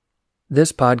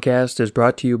This podcast is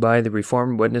brought to you by the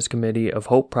Reformed Witness Committee of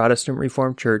Hope Protestant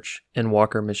Reformed Church in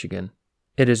Walker, Michigan.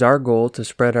 It is our goal to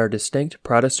spread our distinct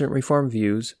Protestant Reformed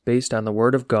views based on the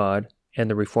Word of God and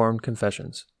the Reformed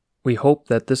confessions. We hope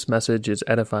that this message is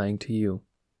edifying to you.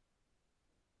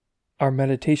 Our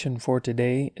meditation for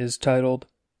today is titled,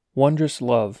 Wondrous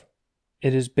Love.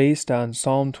 It is based on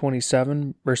Psalm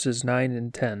 27, verses 9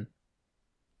 and 10.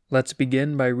 Let's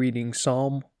begin by reading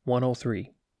Psalm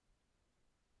 103.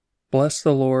 Bless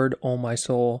the Lord, O my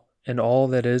soul, and all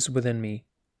that is within me.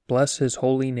 Bless his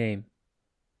holy name.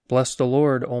 Bless the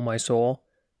Lord, O my soul,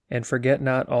 and forget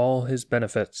not all his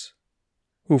benefits,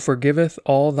 who forgiveth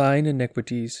all thine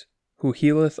iniquities, who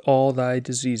healeth all thy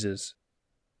diseases,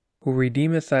 who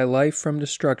redeemeth thy life from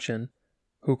destruction,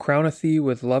 who crowneth thee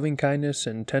with loving kindness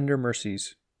and tender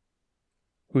mercies,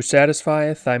 who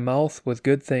satisfieth thy mouth with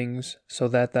good things, so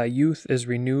that thy youth is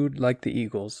renewed like the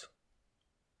eagles.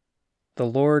 The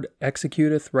Lord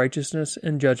executeth righteousness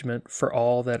and judgment for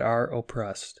all that are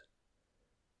oppressed.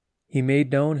 He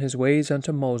made known his ways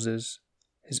unto Moses,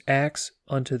 his acts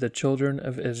unto the children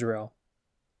of Israel.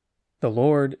 The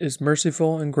Lord is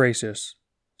merciful and gracious,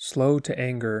 slow to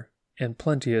anger, and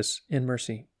plenteous in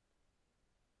mercy.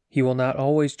 He will not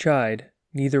always chide,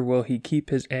 neither will he keep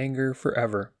his anger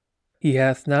forever. He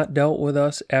hath not dealt with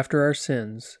us after our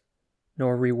sins,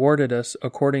 nor rewarded us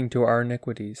according to our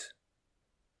iniquities.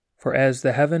 For as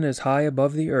the heaven is high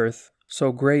above the earth,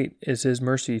 so great is his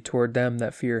mercy toward them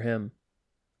that fear him.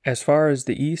 As far as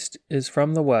the east is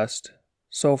from the west,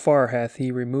 so far hath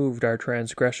he removed our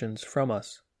transgressions from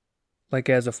us. Like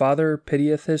as a father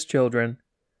pitieth his children,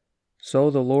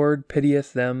 so the Lord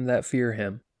pitieth them that fear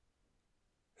him.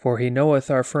 For he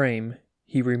knoweth our frame,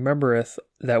 he remembereth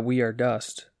that we are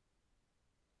dust.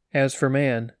 As for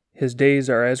man, his days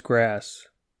are as grass.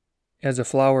 As a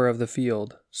flower of the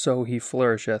field, so he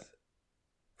flourisheth.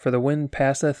 For the wind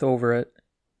passeth over it,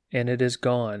 and it is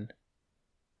gone,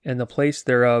 and the place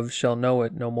thereof shall know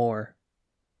it no more.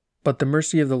 But the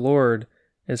mercy of the Lord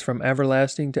is from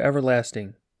everlasting to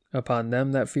everlasting upon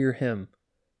them that fear him,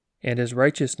 and his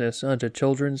righteousness unto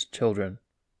children's children,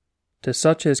 to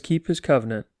such as keep his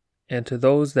covenant, and to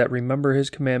those that remember his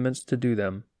commandments to do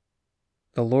them.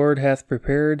 The Lord hath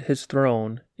prepared his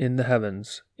throne in the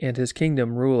heavens, and his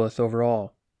kingdom ruleth over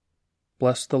all.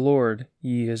 Bless the Lord,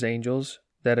 ye his angels,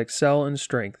 that excel in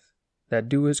strength, that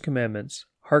do his commandments,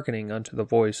 hearkening unto the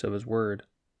voice of his word.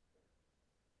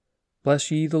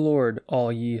 Bless ye the Lord,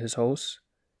 all ye his hosts,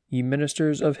 ye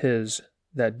ministers of his,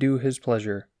 that do his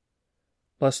pleasure.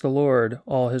 Bless the Lord,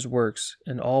 all his works,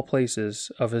 in all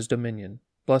places of his dominion.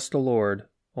 Bless the Lord,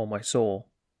 O my soul.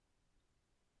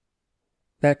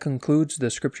 That concludes the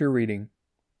scripture reading.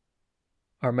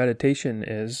 Our meditation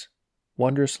is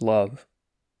Wondrous Love.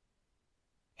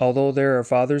 Although there are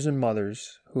fathers and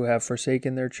mothers who have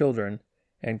forsaken their children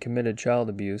and committed child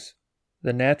abuse,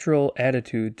 the natural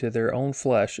attitude to their own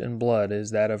flesh and blood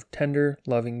is that of tender,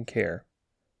 loving care.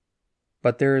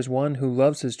 But there is one who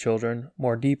loves his children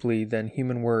more deeply than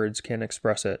human words can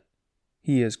express it.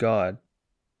 He is God.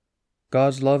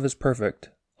 God's love is perfect,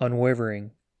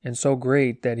 unwavering, and so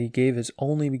great that he gave his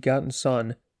only begotten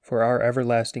Son for our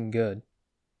everlasting good.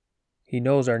 He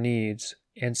knows our needs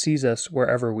and sees us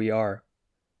wherever we are.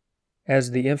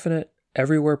 As the infinite,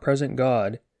 everywhere present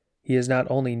God, he is not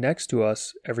only next to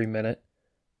us every minute,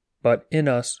 but in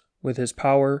us with his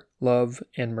power, love,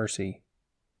 and mercy.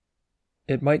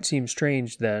 It might seem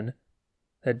strange, then,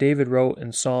 that David wrote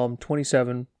in Psalm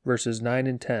 27, verses 9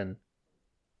 and 10,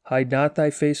 Hide not thy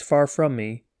face far from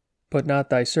me, put not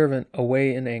thy servant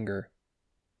away in anger.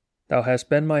 Thou hast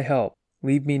been my help,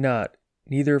 leave me not,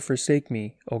 neither forsake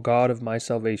me, O God of my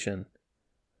salvation.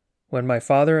 When my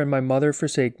father and my mother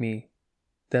forsake me,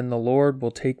 then the Lord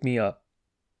will take me up.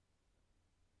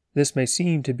 This may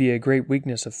seem to be a great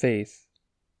weakness of faith,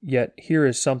 yet here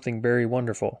is something very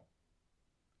wonderful.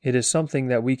 It is something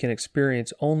that we can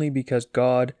experience only because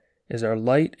God is our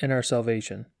light and our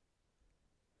salvation.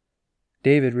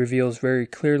 David reveals very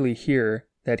clearly here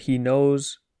that he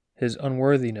knows his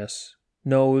unworthiness,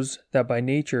 knows that by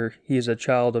nature he is a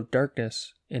child of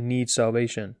darkness and needs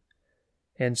salvation,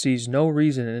 and sees no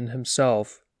reason in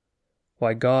himself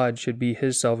why God should be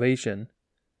his salvation,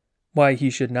 why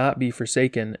he should not be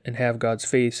forsaken and have God's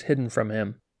face hidden from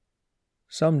him.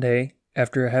 Someday,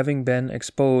 after having been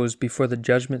exposed before the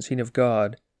judgment seat of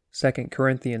God, 2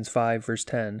 Corinthians 5 verse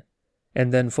 10,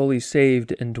 and then fully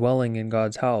saved and dwelling in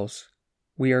God's house,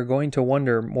 we are going to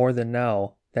wonder more than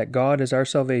now that God is our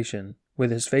salvation,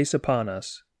 with his face upon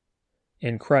us,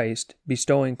 in Christ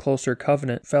bestowing closer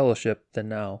covenant fellowship than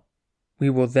now. We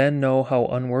will then know how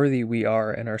unworthy we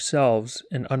are in ourselves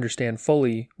and understand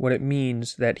fully what it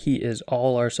means that He is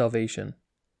all our salvation.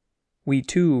 We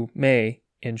too may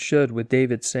and should with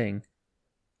David sing,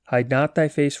 "Hide not thy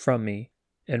face from me,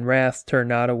 and wrath turn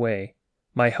not away.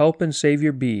 My help and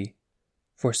Savior be.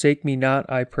 Forsake me not,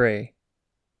 I pray.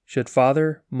 Should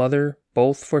father, mother,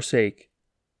 both forsake,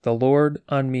 the Lord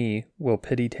on me will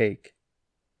pity take."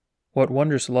 What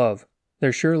wondrous love!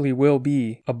 There surely will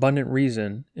be abundant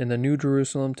reason in the New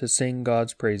Jerusalem to sing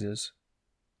God's praises.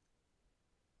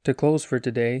 To close for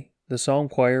today, the Psalm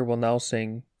Choir will now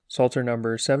sing Psalter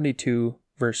number 72,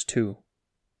 verse 2.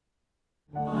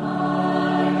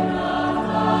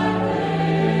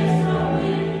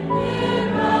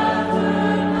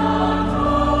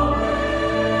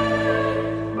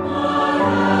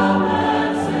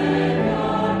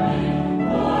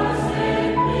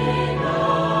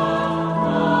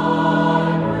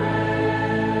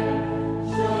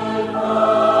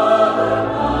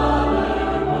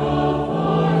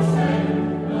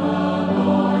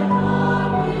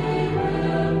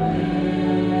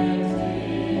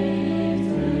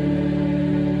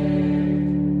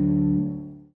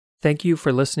 Thank you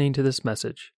for listening to this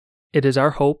message. It is our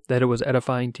hope that it was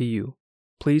edifying to you.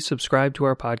 Please subscribe to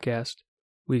our podcast.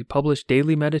 We publish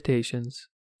daily meditations,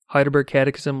 Heidelberg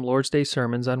Catechism Lord's Day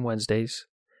sermons on Wednesdays,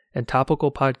 and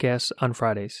topical podcasts on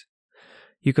Fridays.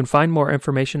 You can find more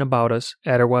information about us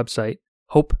at our website,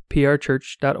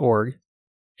 hopeprchurch.org,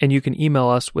 and you can email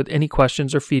us with any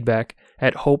questions or feedback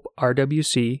at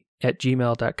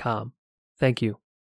hoperwc@gmail.com. Thank you.